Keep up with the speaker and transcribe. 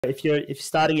If you're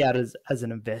starting out as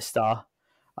an investor,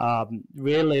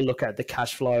 really look at the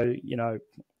cash flow. You know,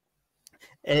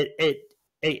 it it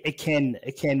it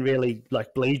can really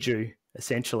like bleed you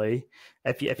essentially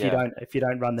Yeah. if you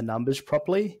don't run the numbers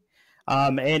properly.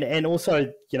 And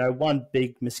also, you know, one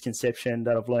big misconception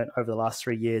that I've learned over the last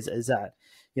 3 years is that,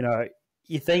 you know,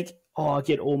 you think, oh, I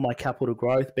get all my capital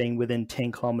growth being within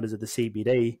 10 kilometers of the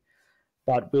CBD.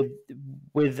 But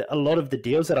with a lot of the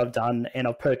deals that I've done, and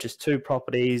I've purchased two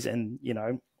properties, and you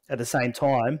know, at the same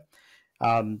time,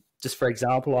 just for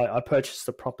example, I purchased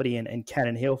a property in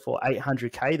Cannon Hill for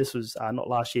 800K. This was not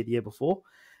last year, the year before,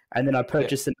 and then I Yeah.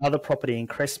 purchased another property in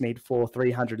Crestmead for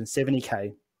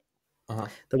 370K. Uh-huh.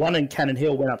 The one in Cannon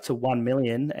Hill went up to 1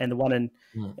 million, and the one in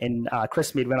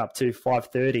Crestmead went up to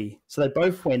 530. So they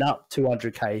both went up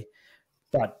 200K,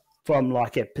 but from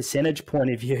like a percentage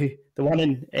point of view, the one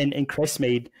in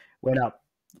Crestmead went up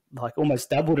like almost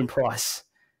doubled in price.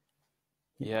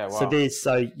 Yeah. So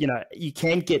Wow. you know, you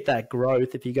can get that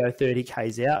growth if you go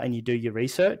 30Ks out and you do your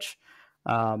research.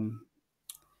 Um,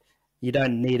 you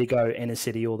don't need to go inner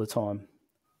city all the time.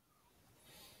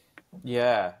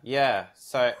 Yeah. Yeah.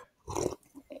 So,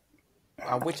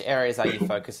 which areas are you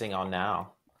focusing on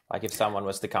now? Like, if someone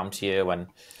was to come to you and,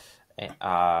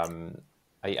 are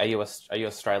you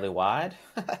Australia wide?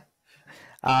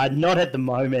 Not at the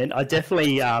moment. I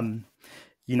definitely,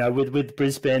 you know, with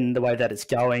Brisbane, the way that it's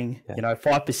going, Yeah. you know,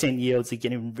 5% yields are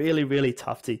getting really, really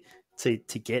tough to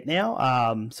get now.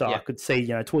 So I Yeah. could see, you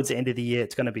know, towards the end of the year,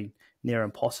 it's going to be near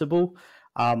impossible.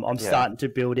 I'm Yeah. starting to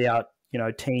build out, you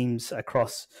know, teams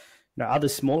across, you know, other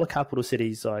smaller capital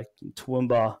cities like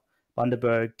Toowoomba,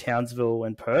 Bundaberg, Townsville,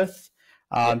 and Perth,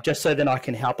 Yeah. just so then I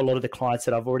can help a lot of the clients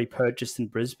that I've already purchased in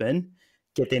Brisbane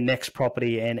get their next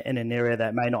property in an area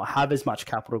that may not have as much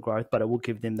capital growth, but it will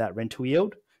give them that rental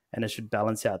yield, and it should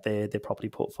balance out their property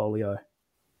portfolio.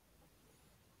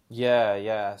 Yeah.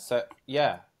 Yeah. So,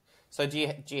 yeah. So do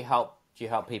you help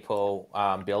people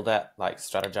build that, like,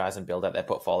 strategize and build out their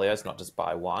portfolios, not just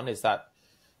buy one? Is that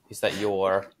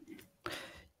your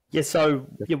Yeah, so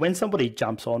yeah, when somebody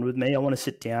jumps on with me, I want to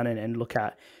sit down and look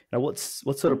at, you know, what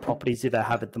sort of properties do they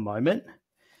have at the moment,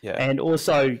 yeah. and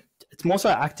also it's more so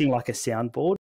acting like a soundboard.